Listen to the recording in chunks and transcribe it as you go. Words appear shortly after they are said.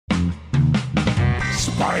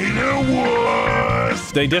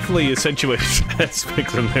Spider-Wars! They definitely accentuate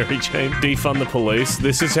aspects of Mary Jane. Defund the police.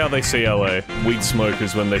 This is how they see LA. Weed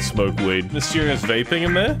smokers when they smoke weed. Mysterious vaping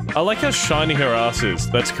in there? I like how shiny her ass is.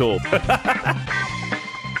 That's cool.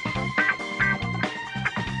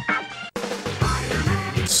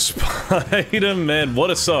 Spider-Man,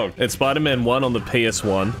 what a song. It's Spider-Man 1 on the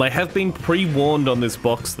PS1. I have been pre-warned on this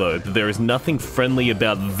box though, that there is nothing friendly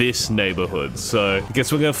about this neighborhood, so I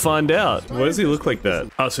guess we're gonna find out. Why does he look like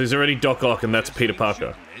that? Oh, so he's already Doc Ock and that's Peter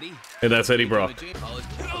Parker. And that's Eddie Brock.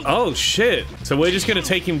 Oh shit, so we're just gonna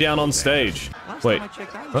take him down on stage. Wait,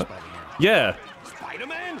 what? Yeah.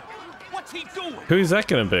 Who's that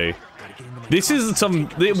gonna be? This is some,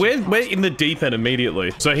 we're in the deep end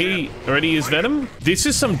immediately. So he already is Venom? This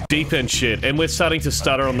is some deep end shit, and we're starting to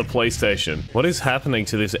stutter on the PlayStation. What is happening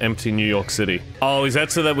to this empty New York City? Oh, is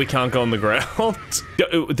that so that we can't go on the ground?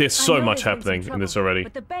 There's so much happening in this already.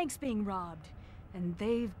 But the bank's being robbed, and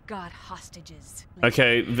they've got hostages.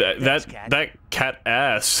 Okay, that cat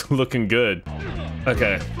ass looking good.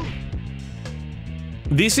 Okay.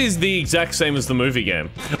 This is the exact same as the movie game.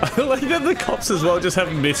 I like that the cops as well just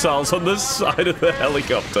have missiles on the side of the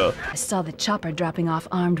helicopter. I saw the chopper dropping off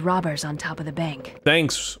armed robbers on top of the bank.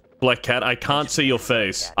 Thanks, Black Cat. I can't see your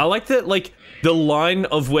face. I like that, like, the line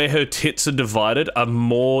of where her tits are divided are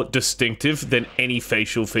more distinctive than any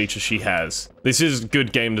facial feature she has. This is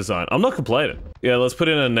good game design. I'm not complaining. Yeah, let's put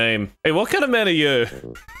in a name. Hey, what kind of man are you?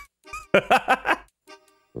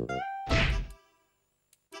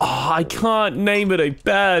 Oh, I can't name it a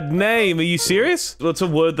bad name. Are you serious? What's a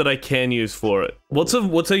word that I can use for it?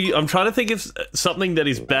 I'm trying to think of something that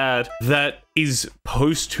is bad that is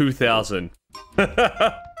post 2000.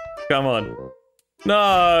 Come on.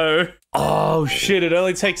 No. Oh shit, it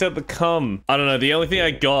only takes out the cum. I don't know, the only thing I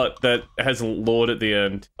got that has Lord at the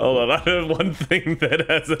end. Hold on, I have one thing that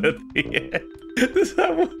has it at the end. Does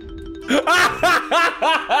that one?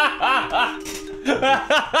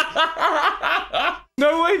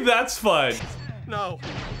 No way, that's fine. No.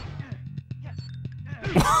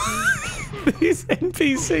 These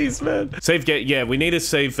NPCs, man. Save gay. Yeah, we need to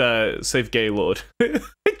save Gaylord.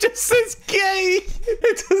 It just says gay.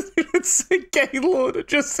 It doesn't even say Gaylord. It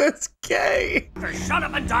just says gay. Shut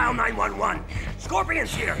up and dial 911.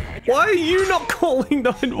 Scorpion's here. Why are you not calling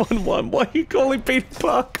 911? Why are you calling Peter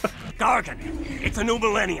Parker? Gargan, it's a new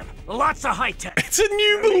millennium. Lots of high tech. It's a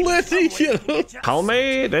new millennium. Tell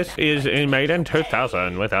me this is made in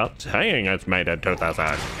 2000 without saying it's made in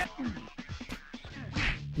 2000.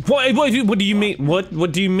 What do you mean?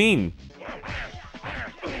 What do you mean?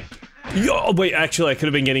 Yo, wait, actually, I could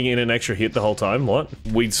have been getting in an extra hit the whole time. What?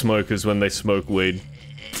 Weed smokers when they smoke weed.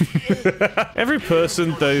 Every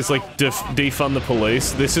person that is like defund the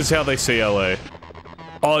police, this is how they see LA.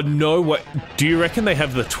 Oh, no way. Do you reckon they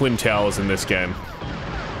have the Twin Towers in this game?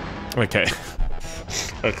 Okay.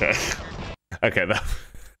 Okay. Okay, that...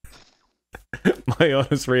 My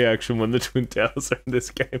honest reaction when the Twin Towers are in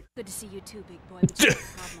this game. Good to see you too, big boy.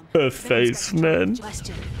 Her face, man.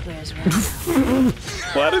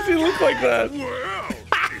 Why does he look like that?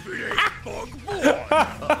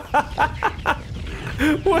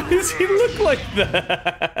 Why does he look like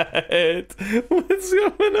that? What's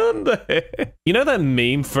going on there? You know that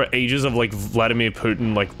meme for ages of like Vladimir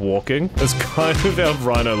Putin like walking? That's kind of how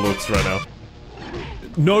Rhino looks right now.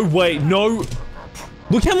 No way, no.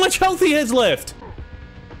 Look how much health he has left.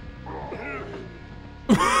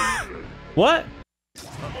 What?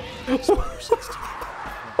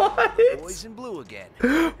 What? Boys in blue again.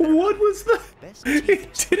 What was that? He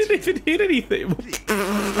didn't even hit anything.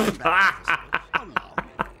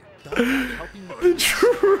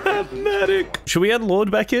 Dramatic. Should we add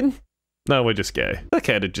Lord back in? No, we're just gay.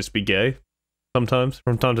 Okay to just be gay. Sometimes,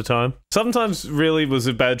 from time to time. Sometimes really was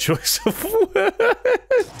a bad choice of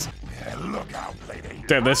words. Look out, lady.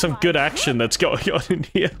 Damn, there's some good action that's going on in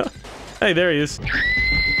here. Hey, there he is.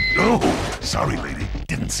 Oh, sorry, lady.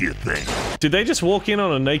 Didn't see a thing. Did they just walk in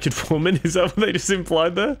on a naked woman? Is that what they just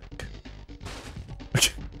implied there?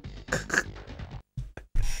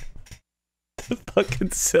 The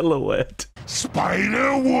fucking silhouette.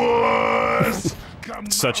 Spider-Wars!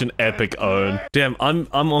 Such an epic own. Damn, I'm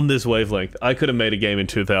on this wavelength. I could have made a game in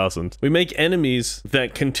 2000. We make enemies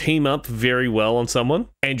that can team up very well on someone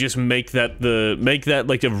and just make that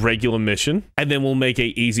like a regular mission, and then we'll make a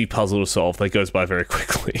easy puzzle to solve that goes by very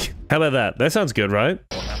quickly. How about that? That sounds good, right?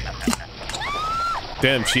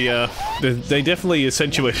 Damn, she they definitely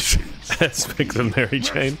accentuated aspects of Mary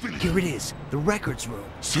Jane. Here it is, the records room.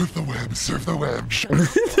 Surf the web, surf the web.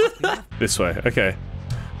 This way, okay.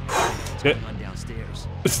 Downstairs.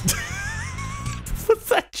 What's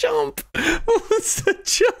that jump? What was that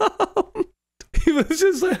jump? He He was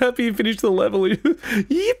just so happy he finished the level. He was,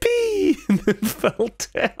 yippee! And then fell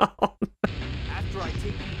down. After I take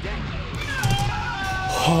you down.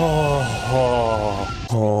 Oh,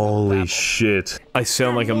 holy shit. I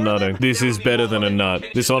sound like I'm nutting. This is better than a nut.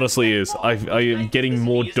 This honestly is. I am getting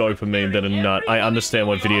more dopamine than a nut. I understand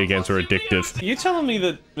why video games are addictive. Are you telling me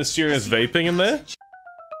that Mysterious vaping in there?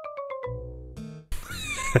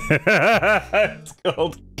 It's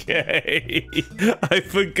called gay. I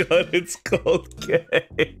forgot it's called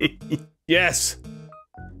gay. Yes.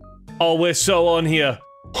 Oh, we're so on here.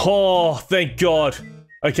 Oh, thank God.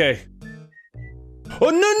 Okay. Oh,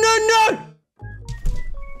 no, no, no!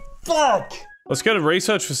 Fuck! Let's go to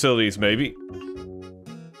research facilities, maybe.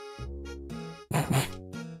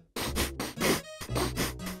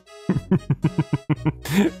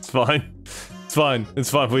 It's fine. It's fine. It's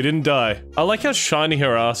fine. We didn't die. I like how shiny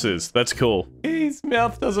her ass is. That's cool. His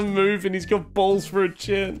mouth doesn't move and he's got balls for a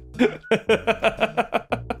chin.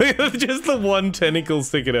 Just the one tentacle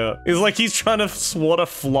sticking out. It's like he's trying to swat a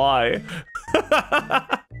fly.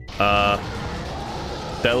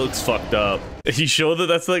 That looks fucked up. Are you sure that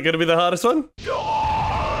that's like gonna be the hardest one?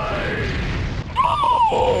 Die!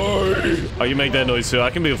 Oh, you make that noise too.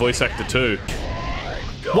 I can be a voice actor too.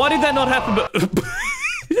 Why did that not happen?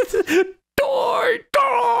 Die!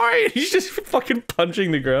 Die! He's just fucking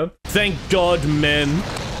punching the ground. Thank God, men.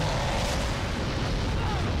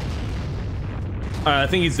 I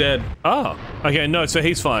think he's dead. Oh, okay, no, so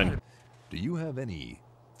he's fine. Do you have any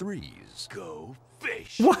threes? Go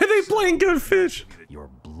fish. Why are they playing Go Fish? Your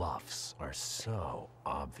bluffs are so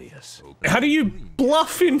obvious. How do you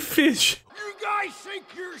bluff in Fish? You guys think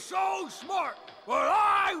you're so smart, but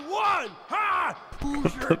I won! Ha!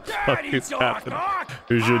 Who's your daddy, Doc Ock?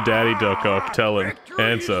 Who's your daddy, Doc Ock? Tell him. Victory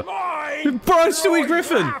Answer. is mine. Bro, Stewie No,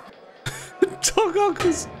 Griffin! you Doc Ock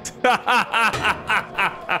was...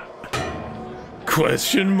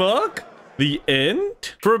 Question mark? The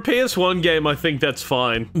end? For a PS1 game, I think that's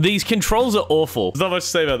fine. These controls are awful. There's not much to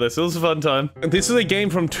say about this. It was a fun time. This is a game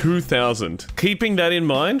from 2000. Keeping that in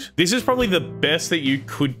mind, this is probably the best that you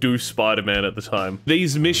could do Spider-Man at the time.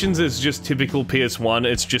 These missions is just typical PS1.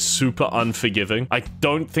 It's just super unforgiving. I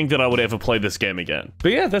don't think that I would ever play this game again.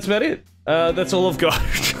 But yeah, that's about it. That's all I've got.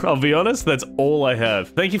 I'll be honest, that's all I have.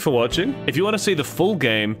 Thank you for watching. If you want to see the full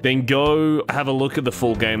game, then go have a look at the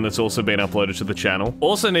full game that's also been uploaded to the channel.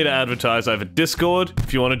 Also need to advertise, I have a Discord.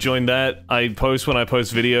 If you want to join that, I post when I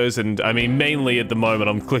post videos, and I mean, mainly at the moment,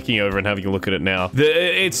 I'm clicking over and having a look at it now.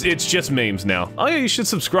 It's just memes now. Oh yeah, you should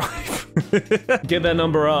subscribe. Get that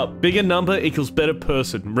number up. Bigger number equals better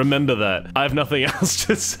person. Remember that. I have nothing else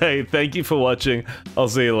to say. Thank you for watching. I'll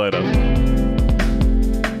see you later.